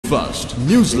First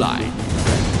Newsline.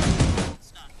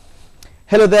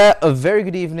 Hello there, a very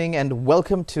good evening and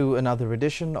welcome to another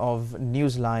edition of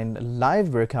Newsline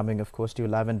Live. We're coming, of course, to you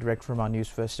live and direct from our News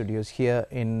First studios here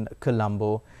in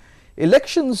Colombo.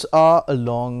 Elections are a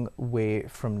long way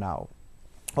from now.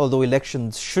 Although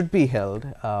elections should be held,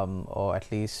 or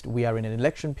at least we are in an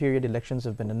election period, elections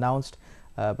have been announced,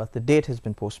 but the date has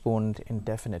been postponed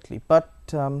indefinitely.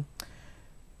 But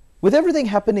with everything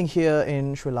happening here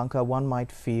in Sri Lanka, one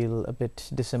might feel a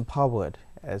bit disempowered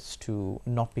as to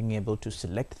not being able to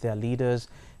select their leaders,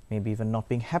 maybe even not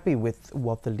being happy with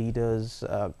what the leaders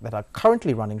that are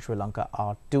currently running Sri Lanka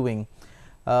are doing.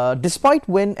 Despite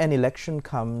when an election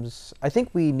comes, I think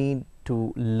we need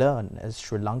to learn as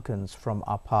Sri Lankans from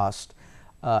our past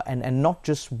and not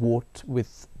just vote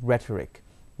with rhetoric,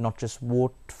 not just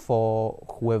vote for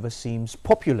whoever seems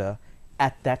popular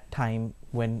at that time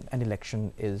when an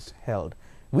election is held.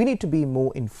 We need to be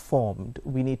more informed.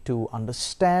 We need to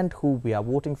understand who we are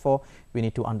voting for. We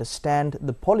need to understand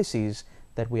the policies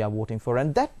that we are voting for.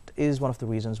 And that is one of the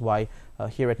reasons why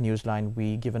here at Newsline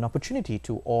we give an opportunity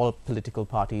to all political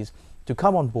parties to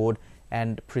come on board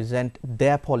and present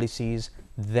their policies,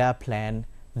 their plan,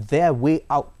 their way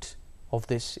out of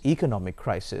this economic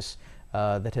crisis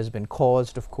that has been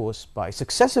caused, of course, by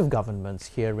successive governments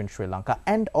here in Sri Lanka,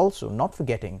 and also not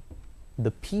forgetting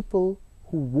the people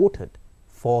who voted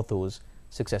for those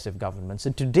successive governments.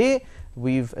 And today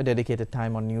we've dedicated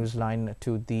time on Newsline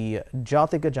to the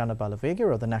Chaturanga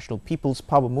or the National People's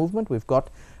Power Movement. We've got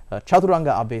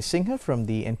ChaturangaAbeysinghe from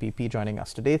the NPP joining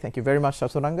us today. Thank you very much,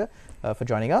 Chaturanga, for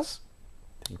joining us.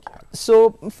 Thank you.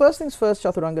 So first things first,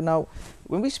 Chaturanga, now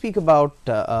when we speak about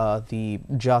the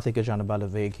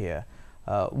Chaturanga here,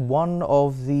 one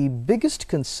of the biggest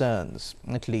concerns,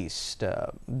 at least,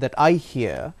 that I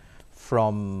hear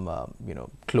from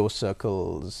close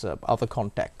circles, other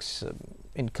contexts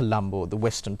in Colombo, the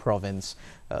Western Province,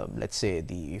 let's say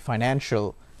the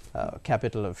financial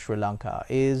capital of Sri Lanka,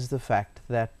 is the fact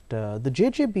that the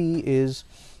JJB is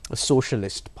a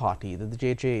socialist party, that the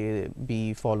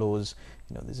JJB follows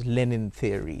these Lenin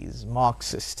theories,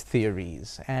 Marxist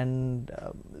theories, and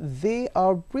they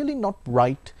are really not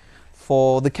right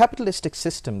for the capitalistic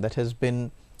system that has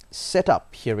been set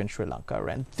up here in Sri Lanka.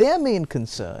 And their main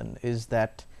concern is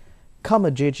that come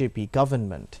a JJB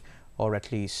government, or at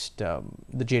least the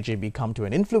JJB come to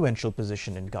an influential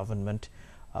position in government,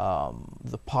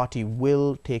 the party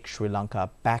will take Sri Lanka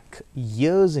back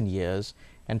years and years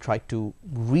and try to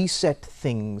reset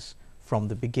things from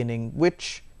the beginning,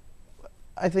 which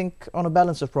I think on a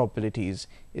balance of probabilities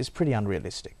is pretty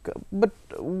unrealistic. But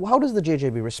how does the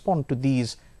JJB respond to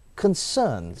these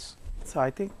concerns? So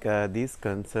I think these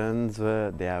concerns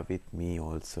were there with me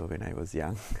also when I was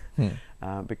young,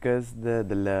 because the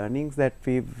learnings that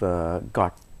we've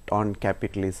got on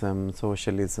capitalism,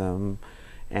 socialism,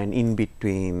 and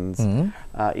in-betweens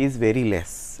is very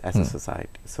less as a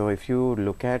society. So if you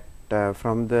look at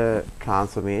from the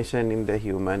transformation in the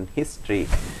human history,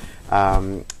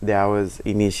 there was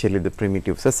initially the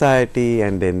primitive society,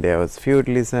 and then there was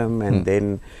feudalism, and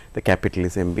then the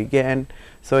capitalism began.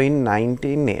 So in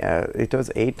it was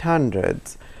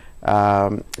 800s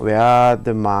where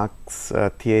the Marx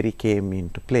theory came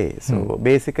into play. So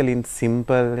basically, in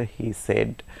simple, he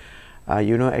said,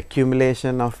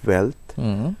 accumulation of wealth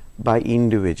by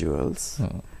individuals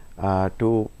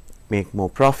to make more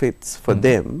profits for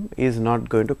them is not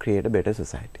going to create a better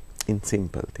society, in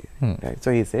simple theory. Right?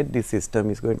 So he said this system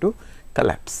is going to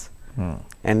collapse,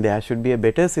 and there should be a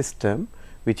better system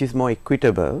which is more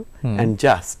equitable and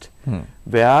just,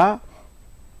 where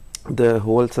the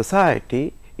whole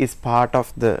society is part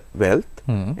of the wealth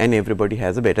and everybody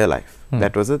has a better life.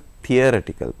 That was a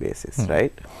theoretical basis,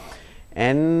 right?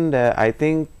 And I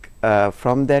think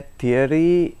from that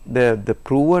theory, the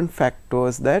proven fact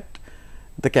was that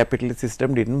the capitalist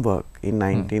system didn't work. In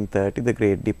 1930, the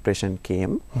Great Depression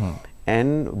came,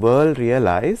 and world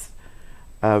realized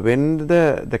when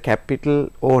the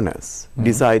capital owners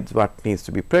decides what needs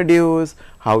to be produced,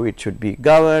 how it should be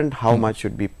governed, how much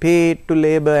should be paid to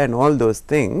labor, and all those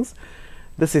things,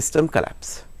 the system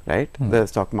collapses, right? The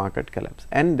stock market collapses.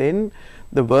 And then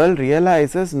the world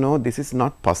realizes, no, this is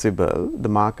not possible. The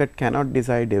market cannot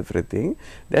decide everything.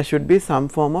 There should be some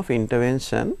form of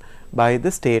intervention by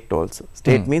the state also.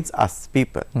 State means us,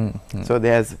 people. So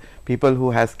there's people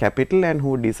who has capital and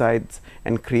who decides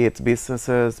and creates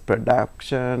businesses,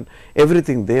 production,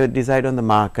 everything. They decide on the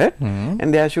market,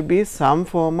 and there should be some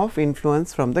form of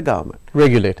influence from the government.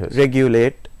 Regulators.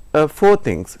 Regulate four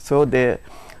things. So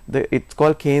it's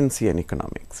called Keynesian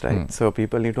economics, right? So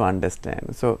people need to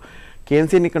understand. So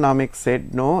Keynesian economics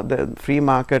said, no, the free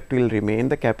market will remain,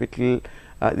 the capital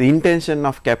the intention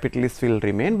of capitalists will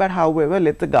remain, but however,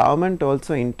 let the government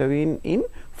also intervene in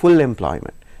full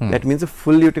employment. That means a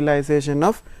full utilization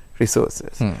of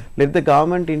resources. Let the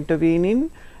government intervene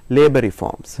in labor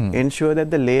reforms, ensure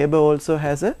that the labor also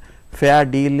has a fair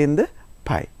deal in the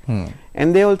pie.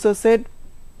 And they also said,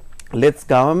 let's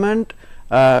government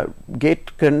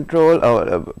get control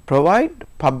or provide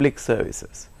public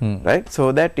services, right,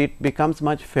 so that it becomes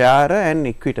much fairer and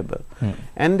equitable.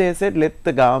 And they said, let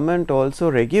the government also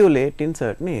regulate in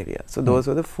certain areas. So those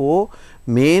were the 4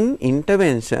 main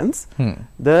interventions.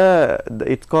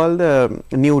 It's called the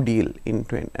New Deal in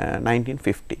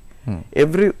 1950.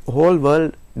 Every whole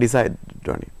world decided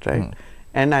on it, right?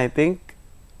 And I think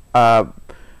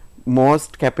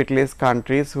most capitalist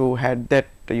countries who had that,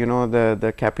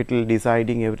 the capital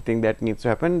deciding everything that needs to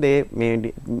happen, they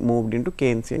moved into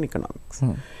Keynesian economics.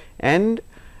 And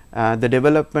the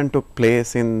development took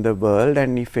place in the world,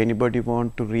 and if anybody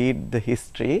want to read the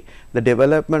history, the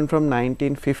development from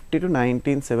 1950 to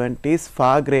 1970 is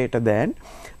far greater than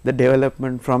the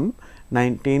development from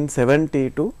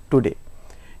 1970 to today.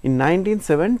 In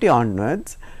 1970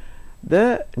 onwards,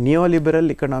 the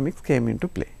neoliberal economics came into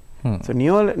play. So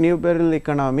neoliberal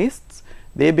economists,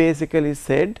 they basically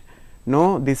said,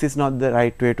 no, this is not the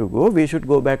right way to go, we should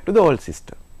go back to the old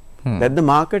system, that the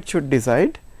market should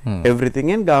decide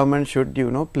everything and government should,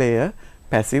 play a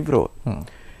passive role.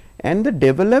 And the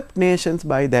developed nations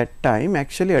by that time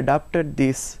actually adopted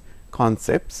these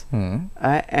concepts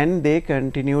and they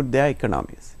continued their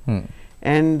economies.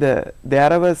 And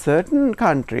there were certain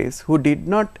countries who did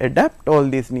not adapt all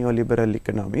these neoliberal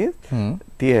economies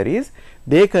theories,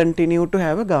 they continue to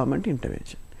have a government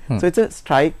intervention. So it's a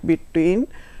strike between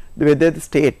whether the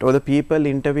state or the people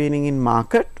intervening in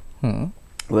market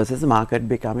versus the market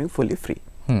becoming fully free,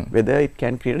 whether it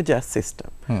can create a just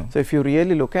system. So if you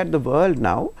really look at the world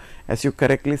now, as you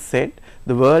correctly said,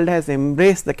 the world has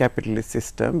embraced the capitalist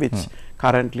system, which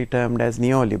currently termed as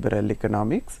neoliberal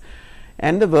economics,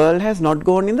 and the world has not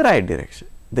gone in the right direction.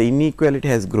 The inequality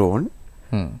has grown,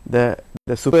 the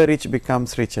super rich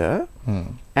becomes richer,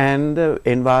 and the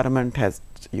environment has,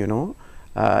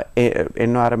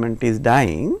 environment is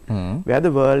dying, where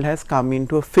the world has come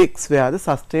into a fix where the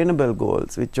sustainable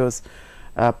goals, which was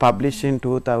published in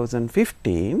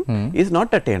 2015, is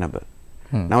not attainable.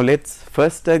 Now let's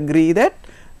first agree that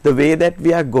the way that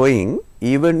we are going,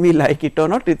 even we like it or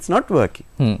not, it's not working,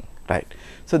 right?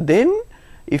 So then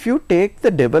if you take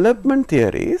the development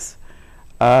theories,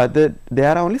 there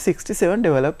are only 67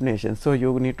 developed nations, so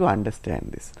you need to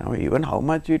understand this. Now even how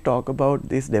much we talk about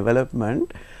this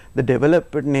development, the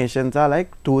developed nations are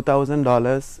like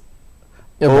 $2,000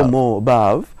 or more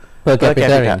above per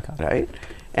capita income, right?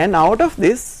 And out of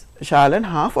this, Shalan,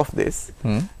 half of this,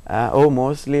 or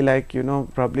mostly like,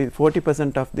 probably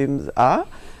 40% of them are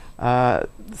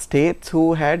states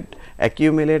who had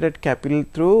accumulated capital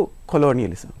through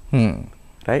colonialism,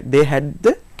 right? They had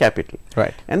the capital,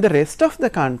 right? And the rest of the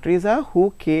countries are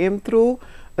who came through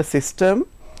a system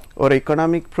or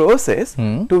economic process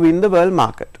to win the world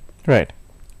market, right?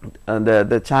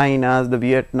 The Chinas, the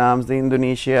Vietnams, the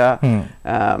Indonesia,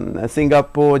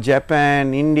 Singapore,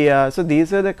 Japan, India. So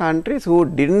these are the countries who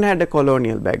didn't have a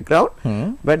colonial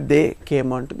background, but they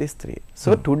came onto these three.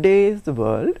 So today is the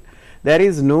world, there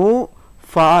is no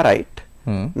far right,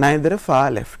 neither a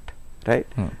far left, right?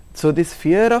 So this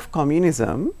fear of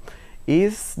communism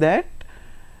is that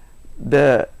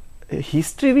the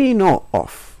history we know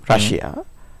of Russia,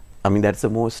 I mean that's the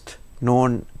most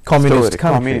known communist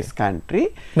country.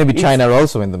 Maybe China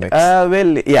also in the mix.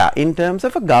 Well, yeah, in terms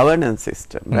of a governance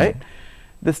system, right?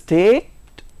 The state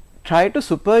tried to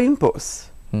superimpose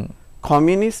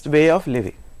communist way of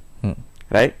living,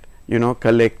 right?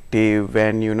 Collective,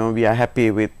 and we are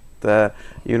happy with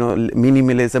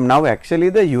minimalism. Now actually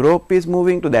the Europe is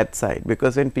moving to that side,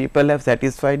 because when people have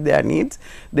satisfied their needs,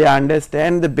 they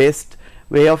understand the best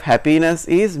way of happiness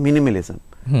is minimalism,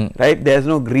 right? There is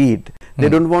no greed. They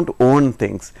don't want to own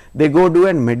things. They go do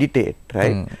and meditate,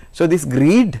 right? So this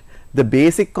greed, the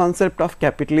basic concept of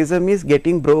capitalism, is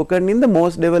getting broken in the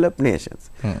most developed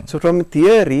nations. So from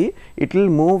theory, it will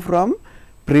move from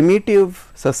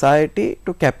primitive society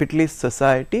to capitalist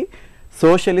society,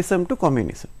 socialism to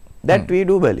communism. That we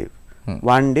do believe.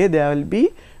 One day there will be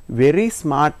very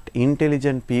smart,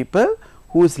 intelligent people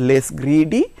who is less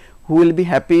greedy, who will be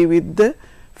happy with the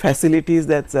facilities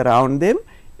that's around them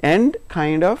and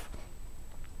kind of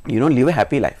live a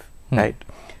happy life, right?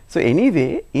 So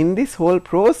anyway, in this whole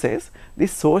process,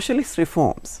 these socialist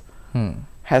reforms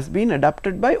has been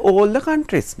adopted by all the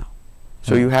countries now.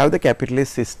 So you have the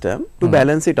capitalist system, to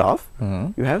balance it off,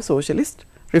 you have socialist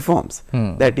reforms,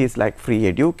 that is like free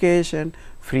education,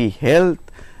 free health,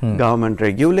 government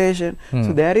regulation.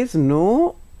 So there is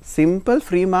no simple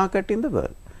free market in the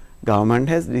world. Government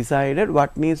has decided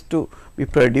what needs to be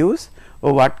produced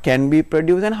or what can be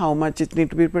produced and how much it needs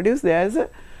to be produced. There is a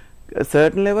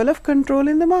certain level of control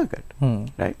in the market,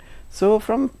 right? So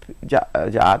from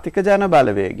Jatika Jana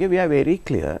Balavegya, we are very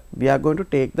clear. We are going to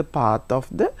take the path of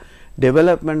the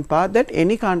development path that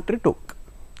any country took,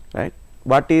 right?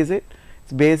 What is it?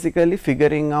 It's basically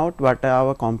figuring out what are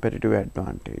our competitive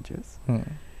advantages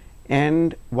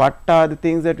and what are the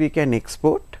things that we can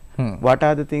export, what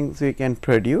are the things we can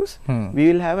produce.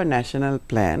 We will have a national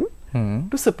plan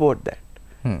to support that.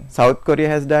 South Korea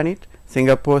has done it,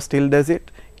 Singapore still does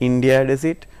it, India does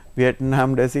it,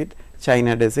 Vietnam does it,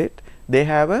 China does it. They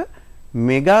have a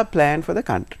mega plan for the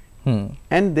country.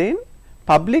 And then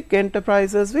public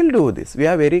enterprises will do this. We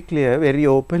are very clear, very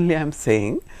openly I am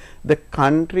saying the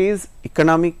country's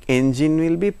economic engine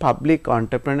will be public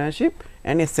entrepreneurship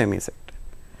and SME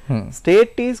sector.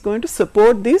 State is going to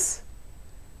support this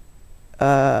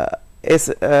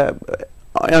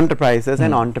enterprises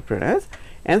and entrepreneurs,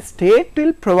 and state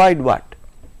will provide what?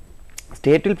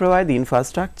 State will provide the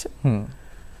infrastructure,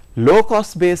 low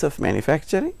cost base of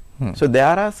manufacturing. So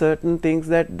there are certain things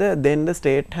that then the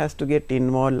state has to get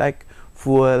involved, like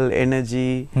fuel,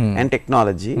 energy and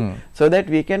technology, so that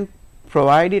we can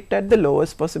provide it at the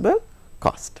lowest possible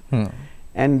cost.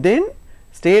 And then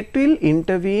state will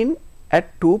intervene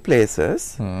at two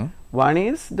places. One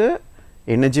is the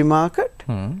energy market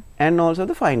and also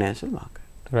the financial market.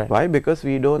 Right. Why? Because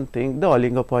we don't think the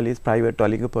oligopolies, private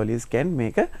oligopolies can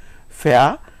make a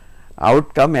fair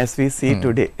outcome as we see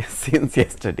today since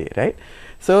yesterday, right?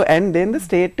 So, and then the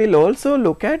state will also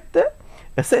look at the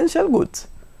essential goods.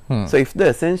 So, if the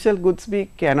essential goods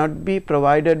cannot be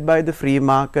provided by the free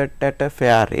market at a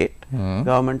fair rate,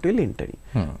 government will intervene.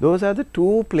 Those are the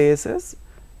two places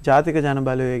Jatika Jana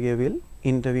Balavegya will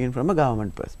intervene from a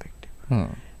government perspective.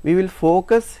 We will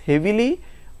focus heavily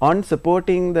on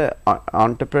supporting the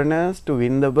entrepreneurs to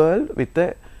win the world with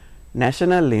a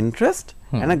national interest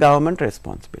and a government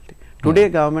responsibility. Today,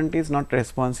 government is not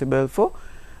responsible for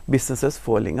businesses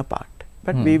falling apart,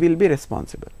 but we will be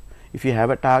responsible. If you have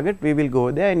a target, we will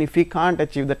go there, and if we can't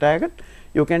achieve the target,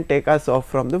 you can take us off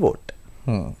from the vote.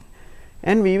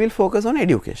 And we will focus on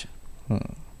education,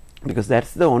 because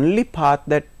that's the only path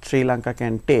that Sri Lanka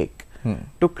can take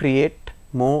to create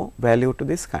more value to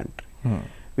this country.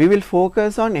 We will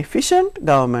focus on efficient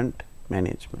government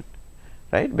management,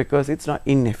 right, because it's not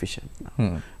inefficient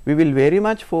now. We will very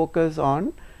much focus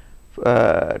on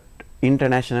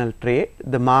international trade,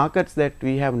 the markets that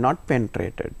we have not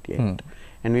penetrated yet,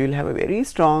 and we will have a very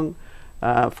strong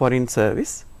foreign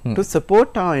service to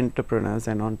support our entrepreneurs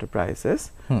and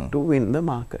enterprises to win the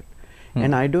market.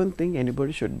 And I don't think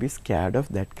anybody should be scared of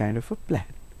that kind of a plan.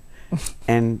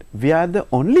 And we are the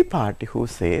only party who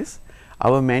says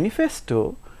our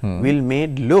manifesto will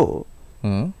made law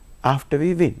after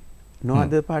we win. No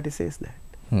other party says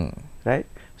that, right?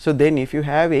 So then if you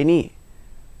have any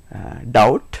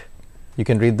doubt, you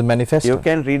can read the manifesto. You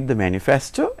can read the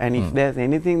manifesto, and if there's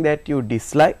anything that you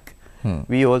dislike,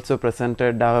 we also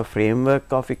presented our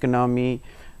framework of economy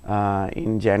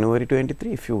in January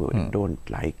 23. If you don't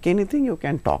like anything, you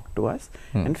can talk to us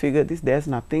and figure this. There's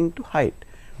nothing to hide.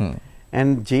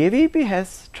 And JVP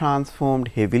has transformed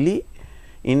heavily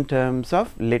in terms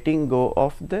of letting go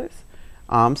of this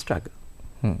armed struggle.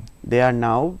 They are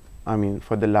now, I mean,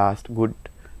 for the last good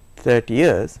 30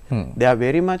 years, they are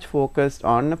very much focused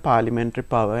on parliamentary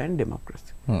power and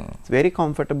democracy. It's very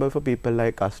comfortable for people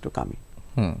like us to come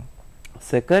in.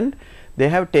 Second, they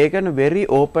have taken a very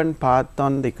open path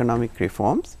on the economic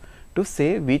reforms to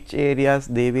say which areas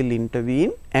they will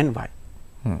intervene and why.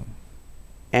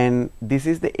 And this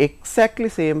is the exactly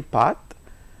same path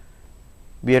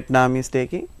Vietnam is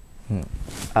taking,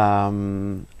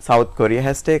 South Korea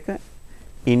has taken,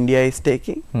 India is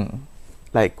taking,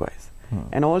 likewise.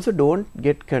 And also don't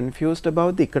get confused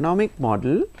about the economic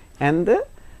model and the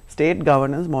state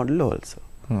governance model also.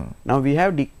 Now we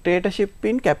have dictatorship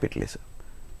in capitalism,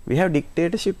 we have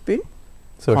dictatorship in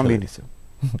communism,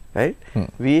 right?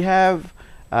 We have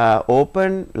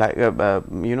open, like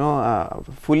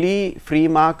fully free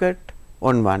market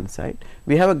on one side,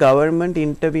 we have a government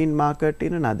intervened market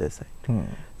in another side.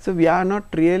 So we are not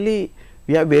really,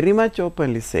 we are very much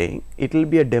openly saying it will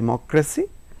be a democracy.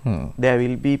 There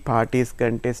will be parties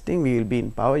contesting, we will be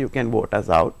in power, you can vote us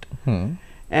out,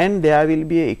 and there will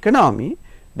be an economy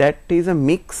that is a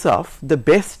mix of the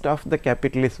best of the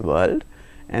capitalist world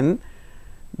and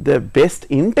the best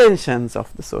intentions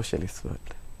of the socialist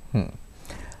world.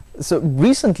 So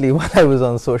recently, while I was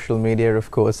on social media, of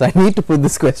course, I need to put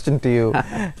this question to you,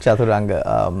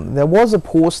 Chaturanga. There was a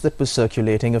post that was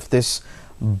circulating of this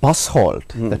bus halt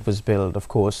that was built, of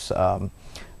course,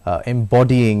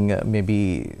 embodying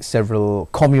maybe several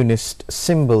communist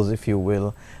symbols, if you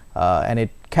will, and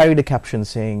it carried a caption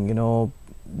saying, you know,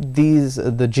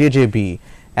 the JJB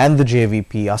and the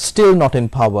JVP are still not in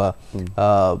power.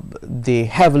 They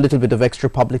have a little bit of extra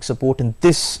public support, and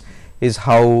this is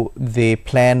how they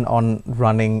plan on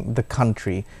running the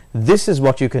country. This is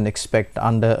what you can expect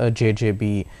under a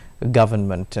JJB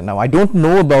government. Now, I don't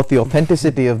know about the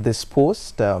authenticity of this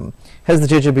post. Has the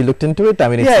JJB looked into it? I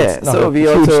mean, it's not so a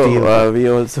huge deal. we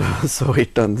also saw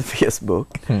it on the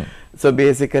Facebook. So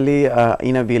basically,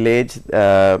 in a village,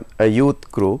 a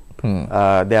youth group,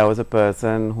 there was a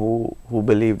person who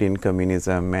believed in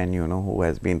communism and, you know, who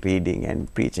has been reading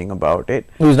and preaching about it.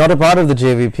 Who's not a part of the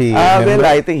JVP? Well,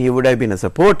 I think he would have been a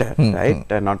supporter, right?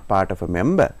 Not part of a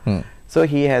member. So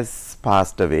he has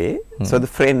passed away. So the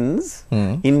friends,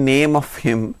 in name of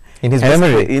him, in his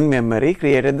memory,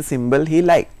 created the symbol he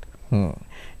liked.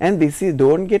 And this is,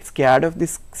 don't get scared of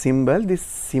this symbol. This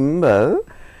symbol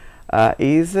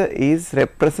is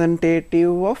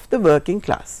representative of the working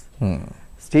class.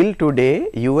 Still today,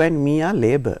 you and me are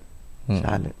labor.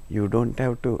 Charlotte, you don't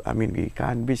have to, I mean, we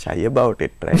can't be shy about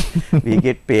it, right? We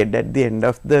get paid at the end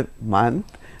of the month.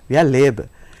 We are labor.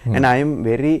 And I am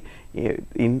very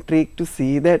intrigued to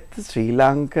see that the Sri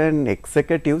Lankan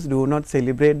executives do not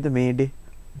celebrate the May Day.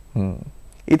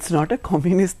 It's not a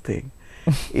communist thing.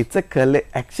 It's a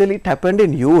actually it happened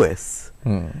in US.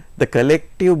 The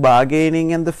collective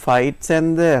bargaining and the fights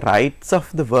and the rights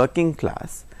of the working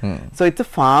class. So it's a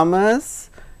farmers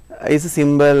is a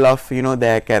symbol of, you know, the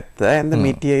akatta, and the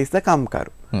mitiya is the kamkaru.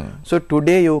 So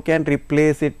today you can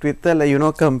replace it with a, you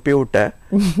know, computer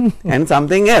and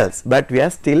something else, but we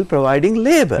are still providing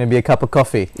labor. Maybe a cup of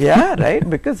coffee. Yeah, right,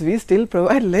 because we still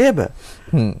provide labor.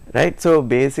 Right, so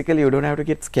basically you don't have to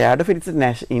get scared of it. It's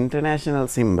an international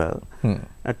symbol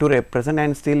to represent,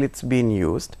 and still it's being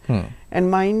used. And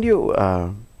mind you,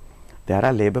 there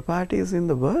are labor parties in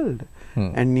the world.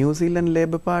 And New Zealand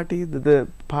Labour Party, the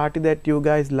party that you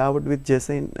guys loved with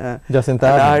Jacinta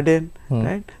Ardern,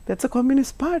 right? That's a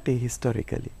communist party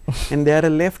historically. And they are a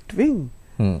left-wing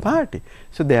party.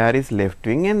 So there is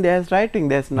left-wing and there is right-wing.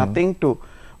 There's nothing to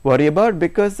worry about,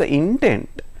 because the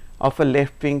intent of a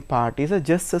left-wing party is a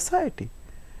just society.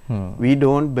 We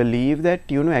don't believe that,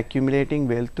 you know, accumulating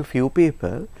wealth to few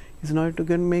people is not going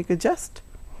to make a just.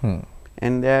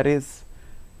 And there is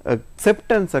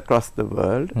acceptance across the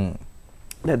world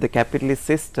that the capitalist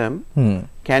system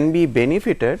can be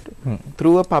benefited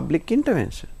through a public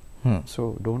intervention.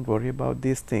 So don't worry about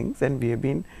these things, and we have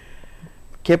been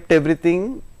kept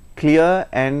everything clear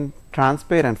and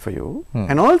transparent for you.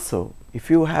 And also,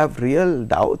 if you have real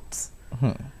doubts,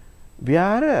 we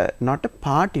are not a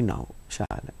party now,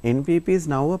 Shala. NPP is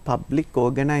now a public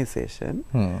organization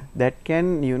that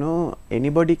can, you know,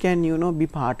 anybody can, you know, be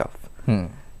part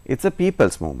of. It's a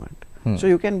people's movement. So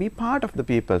you can be part of the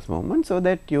people's movement, so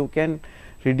that you can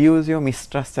reduce your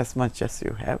mistrust as much as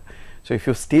you have. So if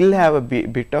you still have a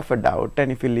bit of a doubt,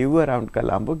 and if you live around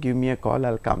Colombo, give me a call.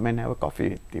 I'll come and have a coffee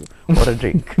with you or a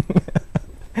drink.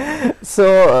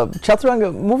 So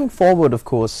Chaturanga, moving forward, of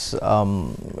course,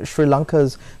 Sri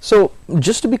Lanka's, so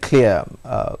just to be clear,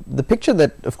 the picture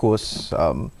that, of course,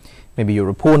 maybe your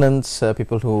opponents,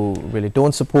 people who really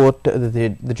don't support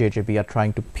the JJB are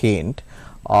trying to paint,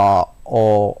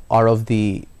 or are of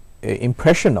the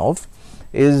impression of,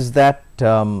 is that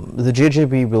the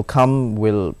JJB will come,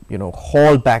 will, you know,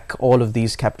 haul back all of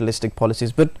these capitalistic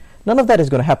policies, but none of that is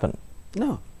going to happen.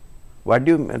 No. What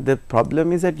do you, the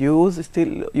problem is that you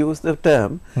still use the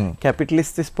term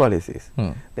capitalistic policies.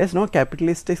 There's no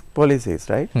capitalistic policies,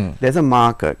 right? There's a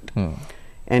market.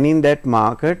 And in that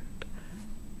market,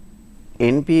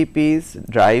 NPP is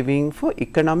driving for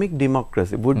economic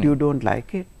democracy. Would you don't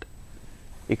like it?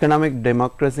 Economic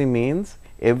democracy means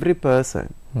every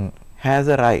person has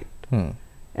a right,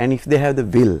 and if they have the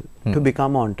will to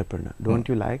become an entrepreneur. Don't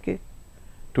you like it?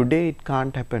 Today it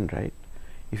can't happen, right?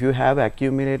 If you have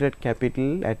accumulated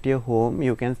capital at your home,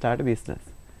 you can start a business.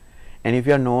 And if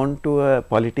you are known to a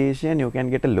politician, you can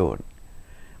get a loan.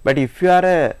 But if you are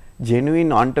a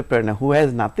genuine entrepreneur who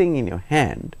has nothing in your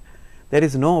hand, there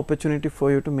is no opportunity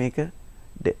for you to make a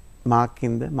mark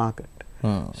in the market.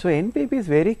 So NPP is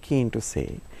very keen to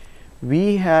say,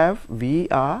 we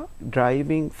are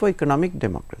driving for economic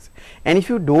democracy. And if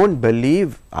you don't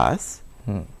believe us,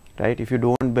 right, if you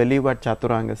don't believe what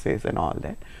Chaturanga says and all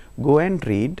that, go and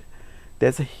read.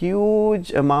 There's a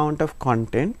huge amount of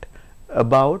content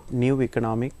about new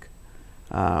economic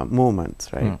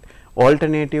movements, right?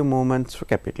 Alternative movements to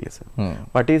capitalism.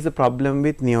 What is the problem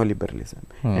with neoliberalism?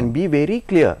 And be very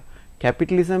clear,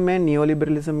 capitalism and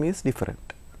neoliberalism is different.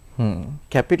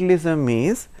 Capitalism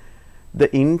is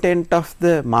the intent of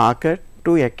the market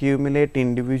to accumulate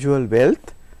individual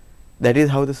wealth. That is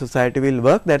how the society will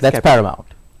work. That's paramount.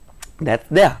 That's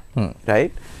there,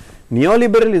 right?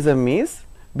 Neoliberalism is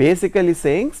basically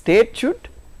saying state should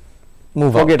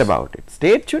forget about it.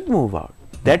 State should move out.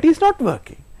 That is not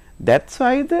working. That's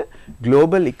why the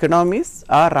global economists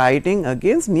are writing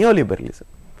against neoliberalism.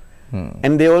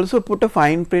 And they also put a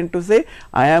fine print to say,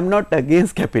 I am not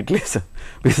against capitalism,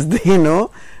 because they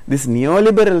know this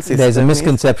neoliberal system. There is a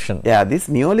misconception. This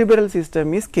neoliberal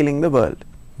system is killing the world.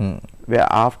 Where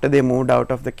after they moved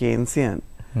out of the Keynesian,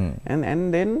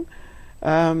 and then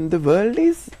the world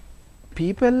is,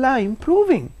 people are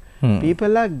improving.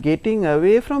 People are getting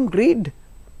away from greed.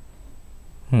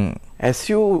 As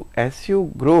you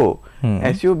grow,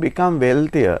 as you become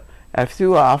wealthier,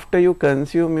 after you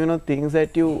consume things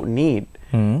that you need,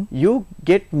 you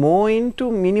get more into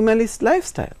minimalist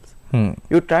lifestyles.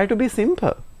 You try to be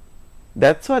simple.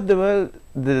 That's what the world,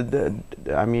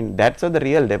 that's what the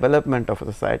real development of a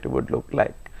society would look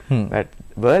like. But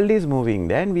world is moving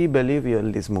there, and we believe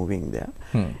world is moving there.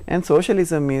 And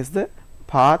socialism is the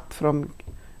path from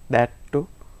that to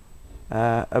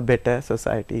a better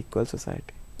society, equal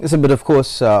society. Yes, but of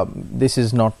course, this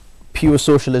is not pure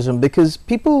socialism, because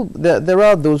people, there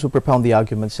are those who propound the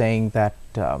argument saying that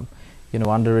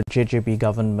under a JJP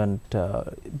government,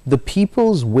 the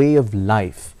people's way of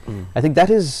life, I think that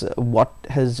is what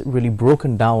has really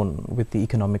broken down with the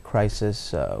economic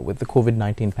crisis, with the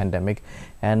COVID-19 pandemic,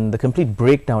 and the complete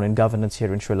breakdown in governance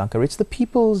here in Sri Lanka. It's the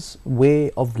people's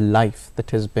way of life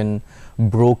that has been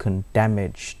broken,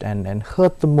 damaged, and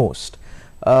hurt the most.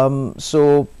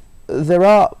 So there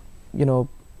are,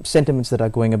 sentiments that are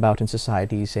going about in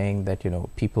society saying that,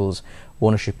 people's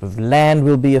ownership of land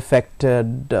will be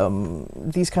affected.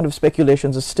 These kind of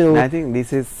speculations are still... I think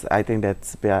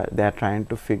that's, they are trying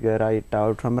to figure it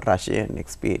out from a Russian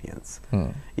experience.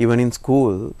 Even in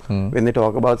school, when they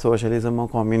talk about socialism or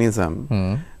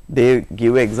communism, they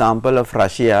give example of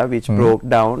Russia, which broke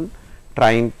down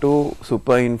trying to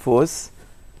superimpose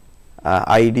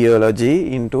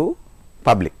ideology into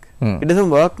public. It doesn't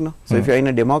work, no. So if you are in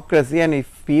a democracy, and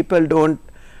if people don't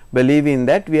believe in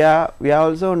that, we are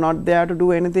also not there to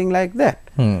do anything like that.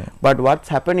 But what's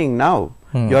happening now?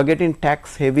 You are getting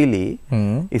taxed heavily.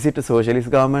 Is it a socialist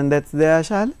government that's there,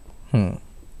 Charlotte?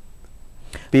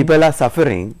 People are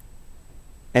suffering,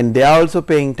 and they are also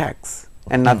paying tax,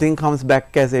 and nothing comes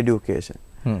back as education.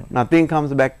 Nothing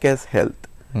comes back as health.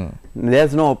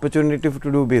 There's no opportunity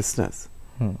to do business.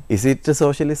 Is it a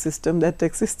socialist system that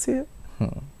exists here?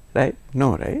 Right?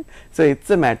 No, right? So it's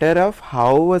a matter of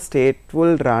how a state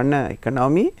will run an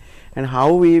economy, and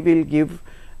how we will give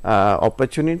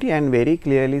opportunity, and very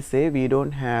clearly say we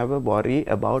don't have a worry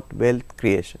about wealth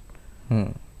creation.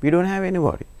 We don't have any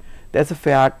worry. There's a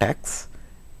fair tax.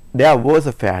 There was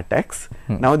a fair tax.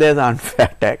 Now there's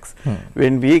unfair tax.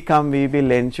 When we come, we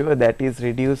will ensure that is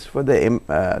reduced for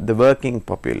the working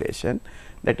population.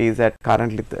 That is at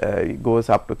currently goes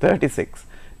up to 36,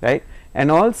 right? And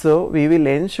also we will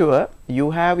ensure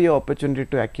you have your opportunity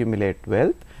to accumulate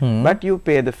wealth, but you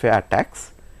pay the fair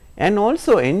tax, and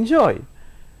also enjoy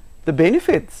the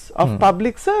benefits of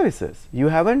public services. You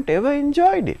haven't ever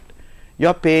enjoyed it. You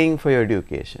are paying for your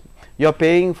education, you are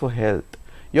paying for health,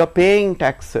 you are paying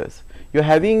taxes, you are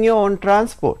having your own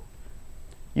transport.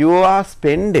 You are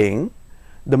spending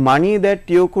the money that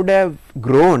you could have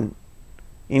grown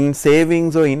in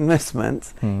savings or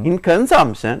investments in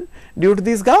consumption due to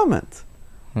these governments.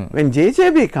 When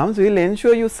JJB comes, we will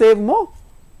ensure you save more.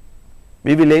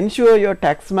 We will ensure your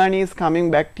tax money is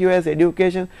coming back to you as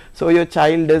education, so your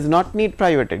child does not need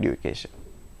private education,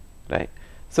 right?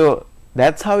 So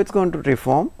that's how it's going to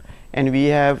reform, and we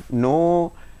have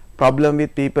no problem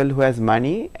with people who has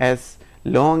money, as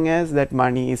long as that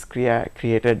money is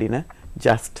created in a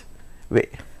just way.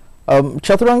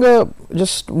 Chaturanga,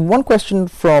 just one question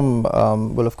from,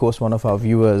 well, of course, one of our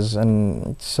viewers, and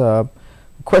it's a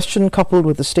question coupled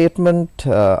with a statement,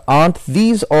 aren't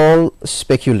these all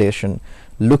speculation?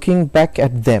 Looking back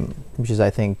at them, which is,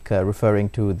 I think, referring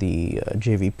to the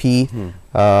JVP,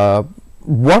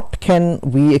 what can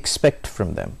we expect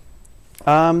from them?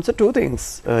 So two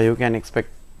things you can expect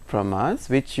from us,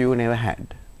 which you never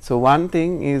had. So one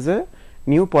thing is a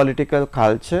new political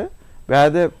culture, where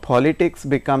the politics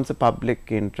becomes a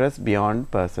public interest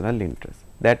beyond personal interest.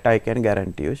 That I can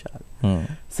guarantee you, Shal.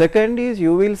 Second is,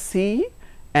 you will see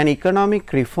an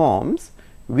economic reforms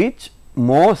which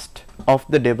most of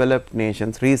the developed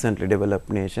nations, recently developed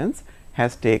nations,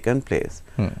 has taken place.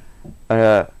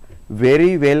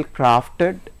 Very well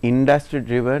crafted, industry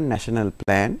driven national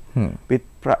plan with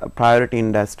priority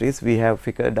industries. We have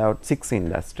figured out 6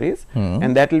 industries,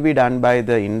 and that will be done by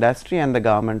the industry, and the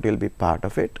government will be part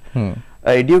of it.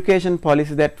 Education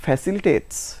policy that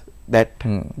facilitates that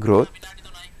growth,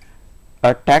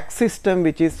 a tax system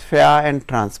which is fair and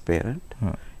transparent,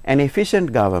 an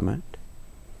efficient government,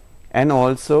 and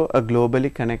also a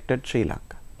globally connected Sri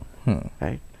Lanka,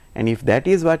 right? And if that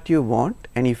is what you want,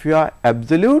 and if you are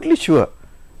absolutely sure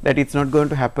that it's not going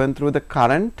to happen through the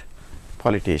current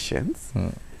politicians,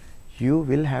 you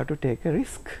will have to take a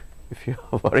risk if you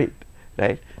are worried,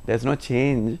 right? There's no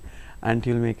change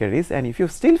until you make a risk, and if you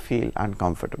still feel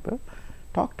uncomfortable,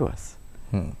 talk to us,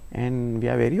 and we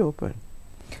are very open.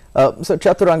 So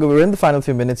Chaturanga, we're in the final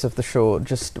few minutes of the show.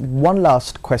 Just one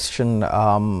last question.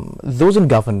 Those in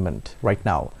government right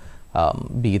now,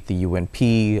 be it the UNP,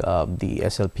 the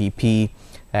SLPP,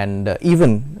 and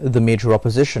even the major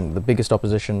opposition, the biggest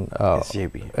opposition,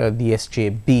 the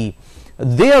SJB,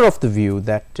 they are of the view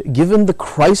that given the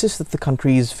crisis that the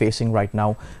country is facing right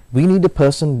now, we need a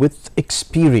person with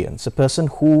experience, a person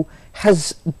who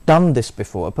has done this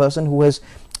before, a person who has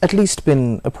at least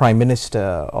been a prime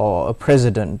minister or a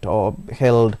president or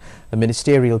held a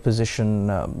ministerial position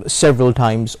several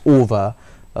times over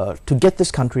to get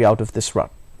this country out of this rut.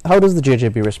 How does the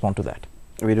JJB respond to that?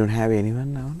 We don't have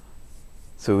anyone now.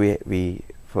 So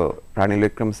for Ranil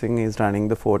Wickremesinghe is running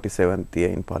the 47th year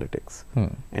in politics,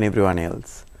 and everyone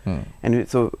else. And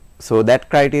so that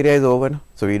criteria is over now.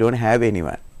 So we don't have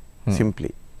anyone,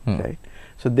 simply, right?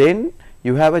 So then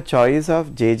you have a choice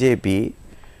of JJB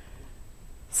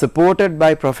supported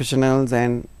by professionals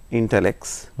and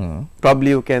intellects. Probably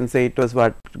you can say it was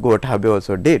what Gotabaya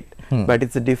also did. But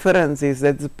its difference is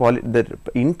that the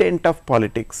intent of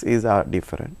politics is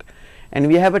different. And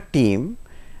we have a team,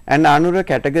 and Anura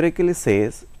categorically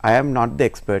says, I am not the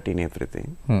expert in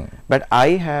everything, but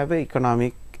I have an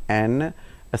economic and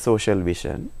a social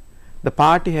vision. The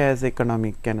party has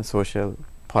economic and a social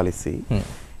policy,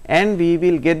 and we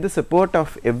will get the support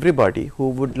of everybody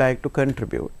who would like to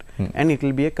contribute, and it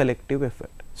will be a collective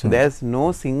effort. So there is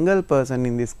no single person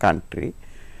in this country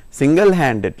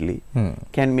single-handedly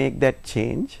can make that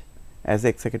change as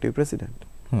executive president.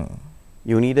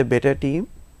 You need a better team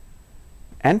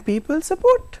and people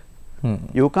support.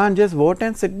 You can't just vote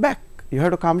and sit back. You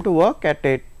have to come to work at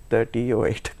 8:30 or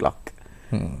 8 o'clock.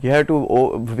 You have to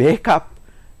wake up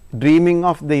dreaming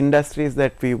of the industries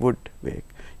that we would wake.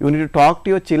 You need to talk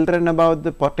to your children about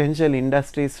the potential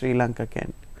industries Sri Lanka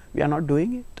can. We are not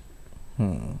doing it.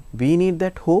 We need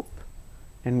that hope,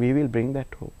 and we will bring that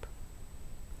hope.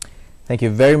 Thank you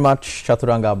very much,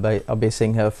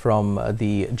 ChaturangaAbeysinghe from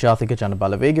the Jatika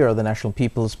Janabalavega, or the National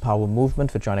People's Power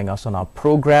Movement, for joining us on our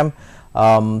program.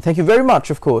 Thank you very much,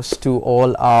 of course, to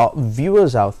all our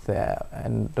viewers out there.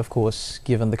 And of course,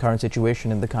 given the current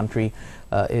situation in the country,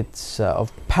 it's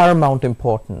of paramount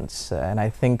importance. And I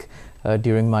think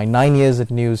during my 9 years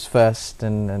at News First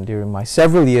and during my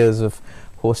several years of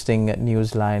hosting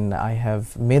Newsline, I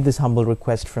have made this humble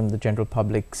request from the general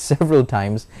public several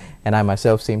times, and I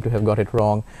myself seem to have got it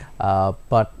wrong.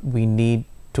 But we need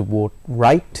to vote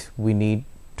right. We need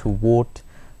to vote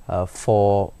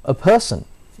for a person,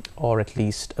 or at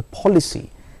least a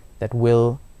policy, that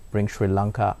will bring Sri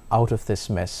Lanka out of this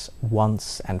mess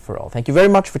once and for all. Thank you very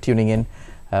much for tuning in.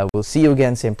 We'll see you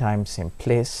again, same time, same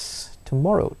place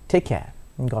tomorrow. Take care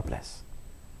and God bless.